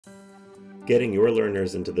Getting your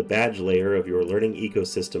learners into the badge layer of your learning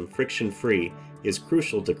ecosystem friction-free is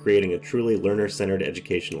crucial to creating a truly learner-centered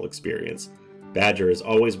educational experience. Badgr is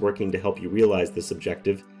always working to help you realize this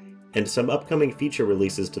objective, and some upcoming feature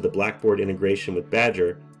releases to the Blackboard integration with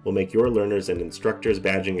Badgr will make your learners and instructors'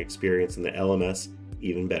 badging experience in the LMS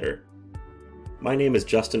even better. My name is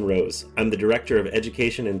Justin Rose. I'm the Director of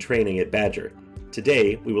Education and Training at Badgr.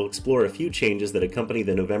 Today, we will explore a few changes that accompany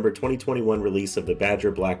the November 2021 release of the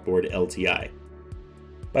Badgr Blackboard LTI.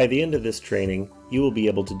 By the end of this training, you will be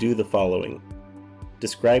able to do the following: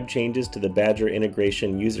 describe changes to the Badgr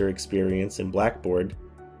integration user experience in Blackboard,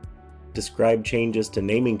 describe changes to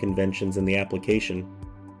naming conventions in the application,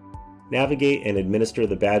 navigate and administer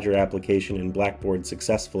the Badgr application in Blackboard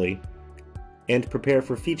successfully, and prepare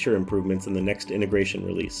for feature improvements in the next integration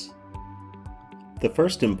release. The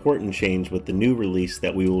first important change with the new release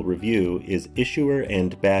that we will review is issuer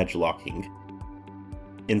and badge locking.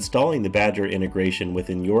 Installing the Badgr integration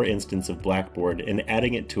within your instance of Blackboard and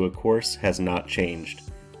adding it to a course has not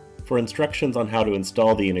changed. For instructions on how to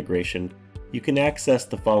install the integration, you can access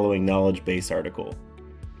the following knowledge base article.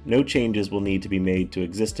 No changes will need to be made to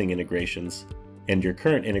existing integrations, and your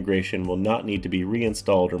current integration will not need to be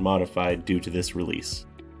reinstalled or modified due to this release.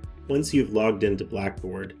 Once you've logged into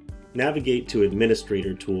Blackboard, navigate to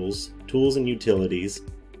Administrator Tools, Tools and Utilities,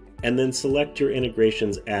 and then select your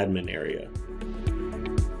integration's admin area.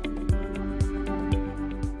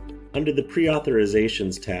 Under the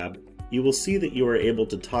Pre-authorizations tab, you will see that you are able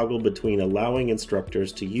to toggle between allowing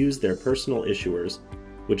instructors to use their personal issuers,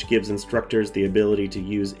 which gives instructors the ability to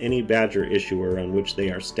use any Badgr issuer on which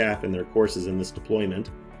they are staff in their courses in this deployment,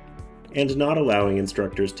 and not allowing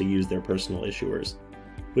instructors to use their personal issuers,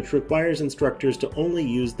 which requires instructors to only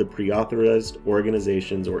use the pre-authorized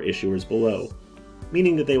organizations or issuers below,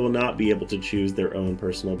 meaning that they will not be able to choose their own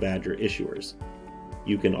personal Badgr issuers.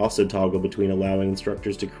 You can also toggle between allowing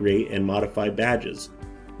instructors to create and modify badges,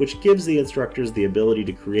 which gives the instructors the ability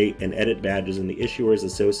to create and edit badges in the issuers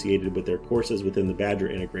associated with their courses within the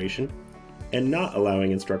Badgr integration, and not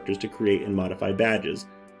allowing instructors to create and modify badges,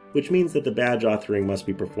 which means that the badge authoring must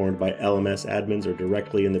be performed by LMS admins or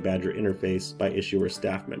directly in the Badgr interface by issuer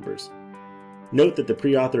staff members. Note that the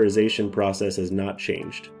pre-authorization process has not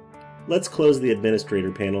changed. Let's close the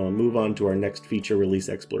administrator panel and move on to our next feature release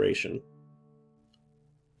exploration.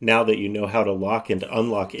 Now that you know how to lock and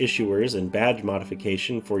unlock issuers and badge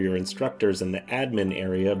modification for your instructors in the admin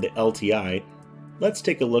area of the LTI, let's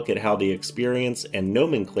take a look at how the experience and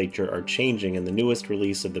nomenclature are changing in the newest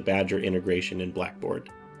release of the Badgr integration in Blackboard.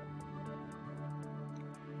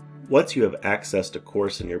 Once you have accessed a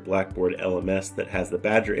course in your Blackboard LMS that has the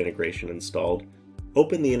Badgr integration installed,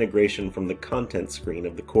 open the integration from the content screen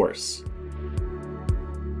of the course.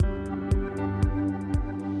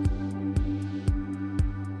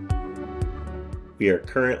 We are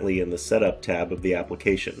currently in the Setup tab of the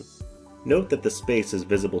application. Note that the space is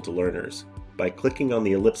visible to learners. By clicking on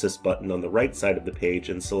the ellipsis button on the right side of the page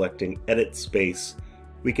and selecting Edit Space,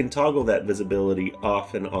 we can toggle that visibility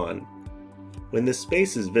off and on. When this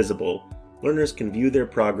space is visible, learners can view their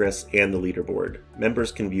progress and the leaderboard.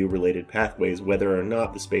 Members can view related pathways whether or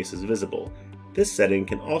not the space is visible. This setting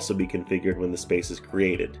can also be configured when the space is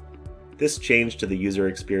created. This change to the user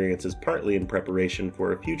experience is partly in preparation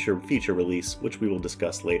for a future feature release, which we will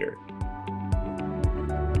discuss later.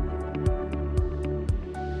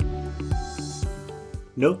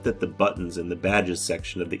 Note that the buttons in the Badges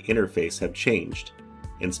section of the interface have changed.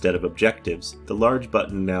 Instead of Objectives, the large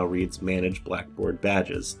button now reads Manage Blackboard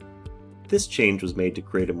Badges. This change was made to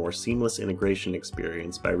create a more seamless integration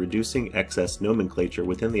experience by reducing excess nomenclature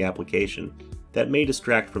within the application that may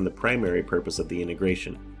distract from the primary purpose of the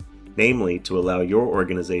integration, namely to allow your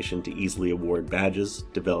organization to easily award badges,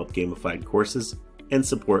 develop gamified courses, and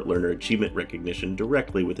support learner achievement recognition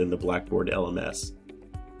directly within the Blackboard LMS.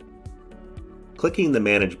 Clicking the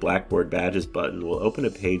Manage Blackboard Badges button will open a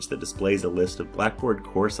page that displays a list of Blackboard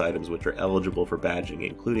course items which are eligible for badging,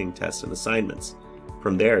 including tests and assignments.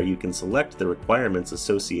 From there, you can select the requirements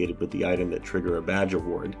associated with the item that trigger a badge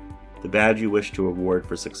award, the badge you wish to award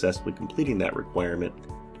for successfully completing that requirement,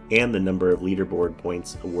 and the number of leaderboard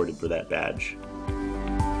points awarded for that badge.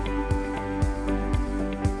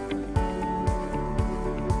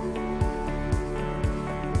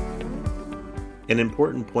 An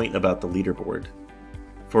important point about the leaderboard.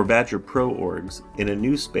 For Badgr Pro orgs, in a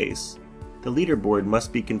new space, the leaderboard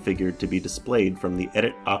must be configured to be displayed from the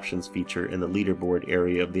Edit Options feature in the leaderboard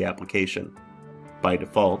area of the application. By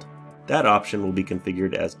default, that option will be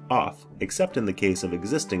configured as off, except in the case of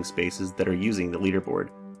existing spaces that are using the leaderboard.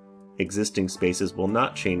 Existing spaces will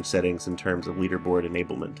not change settings in terms of leaderboard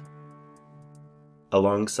enablement.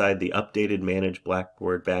 Alongside the updated Manage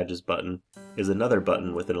Blackboard Badges button is another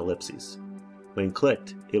button with an ellipses. When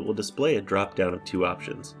clicked, it will display a drop-down of two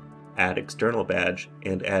options, Add External Badge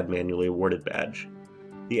and Add Manually Awarded Badge.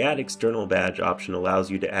 The Add External Badge option allows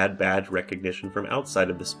you to add badge recognition from outside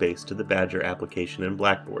of the space to the Badgr application in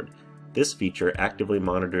Blackboard. This feature actively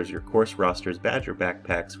monitors your course roster's Badgr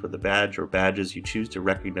backpacks for the badge or badges you choose to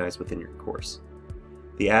recognize within your course.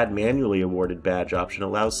 The Add Manually Awarded Badge option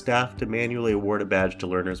allows staff to manually award a badge to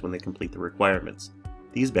learners when they complete the requirements.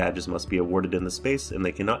 These badges must be awarded in the space, and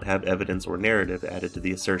they cannot have evidence or narrative added to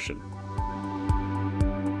the assertion.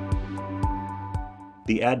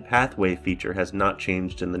 The Add Pathway feature has not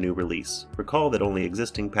changed in the new release. Recall that only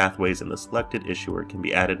existing pathways in the selected issuer can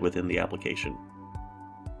be added within the application.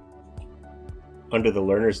 Under the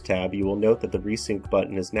Learners tab, you will note that the Resync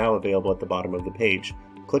button is now available at the bottom of the page.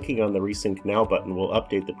 Clicking on the Resync Now button will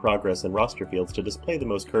update the progress and roster fields to display the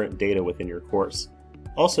most current data within your course.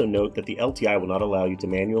 Also note that the LTI will not allow you to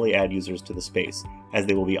manually add users to the space, as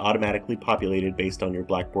they will be automatically populated based on your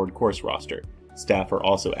Blackboard course roster. Staff are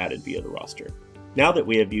also added via the roster. Now that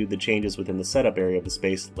we have viewed the changes within the setup area of the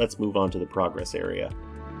space, let's move on to the progress area.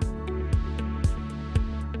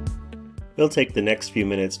 We'll take the next few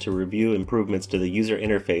minutes to review improvements to the user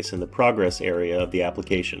interface in the progress area of the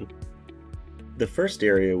application. The first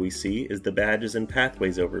area we see is the Badges and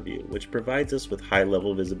Pathways overview, which provides us with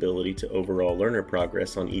high-level visibility to overall learner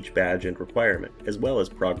progress on each badge and requirement, as well as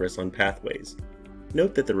progress on pathways.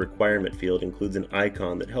 Note that the requirement field includes an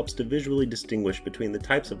icon that helps to visually distinguish between the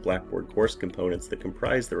types of Blackboard course components that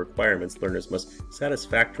comprise the requirements learners must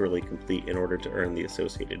satisfactorily complete in order to earn the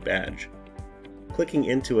associated badge. Clicking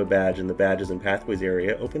into a badge in the Badges and Pathways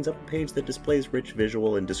area opens up a page that displays rich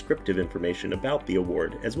visual and descriptive information about the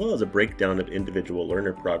award, as well as a breakdown of individual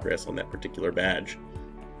learner progress on that particular badge.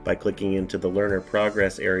 By clicking into the Learner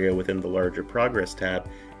Progress area within the larger Progress tab,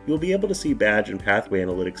 you will be able to see badge and pathway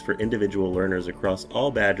analytics for individual learners across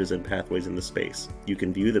all badges and pathways in the space. You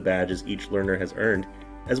can view the badges each learner has earned,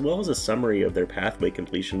 as well as a summary of their pathway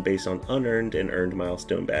completion based on unearned and earned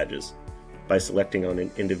milestone badges. By selecting on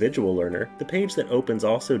an individual learner, the page that opens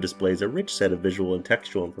also displays a rich set of visual and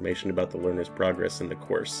textual information about the learner's progress in the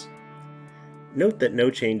course. Note that no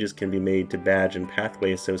changes can be made to badge and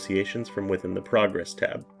pathway associations from within the Progress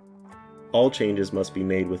tab. All changes must be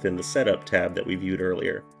made within the Setup tab that we viewed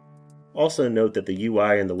earlier. Also note that the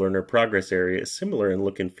UI in the Learner Progress area is similar in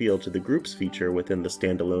look and feel to the Groups feature within the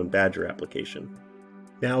standalone Badgr application.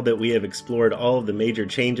 Now that we have explored all of the major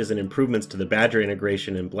changes and improvements to the Badgr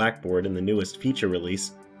integration in Blackboard in the newest feature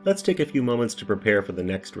release, let's take a few moments to prepare for the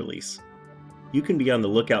next release. You can be on the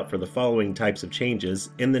lookout for the following types of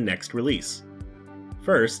changes in the next release.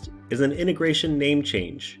 First is an integration name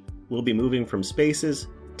change. We'll be moving from Spaces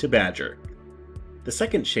to Badgr. The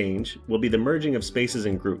second change will be the merging of spaces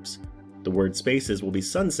and groups. The word spaces will be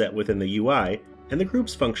sunset within the UI, and the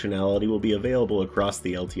groups functionality will be available across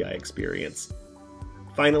the LTI experience.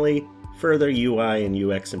 Finally, further UI and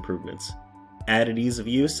UX improvements. Added ease of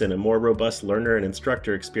use and a more robust learner and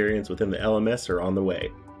instructor experience within the LMS are on the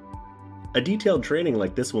way. A detailed training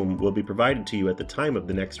like this one will be provided to you at the time of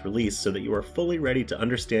the next release so that you are fully ready to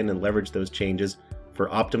understand and leverage those changes for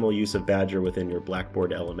optimal use of Badgr within your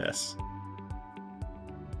Blackboard LMS.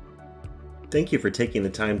 Thank you for taking the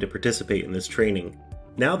time to participate in this training.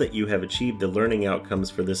 Now that you have achieved the learning outcomes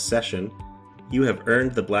for this session, you have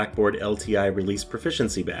earned the Blackboard LTI Release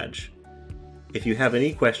Proficiency badge. If you have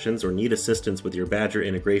any questions or need assistance with your Badgr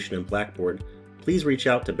integration in Blackboard, please reach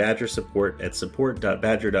out to Badgr support at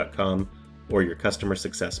support.badgr.com or your customer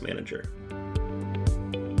success manager.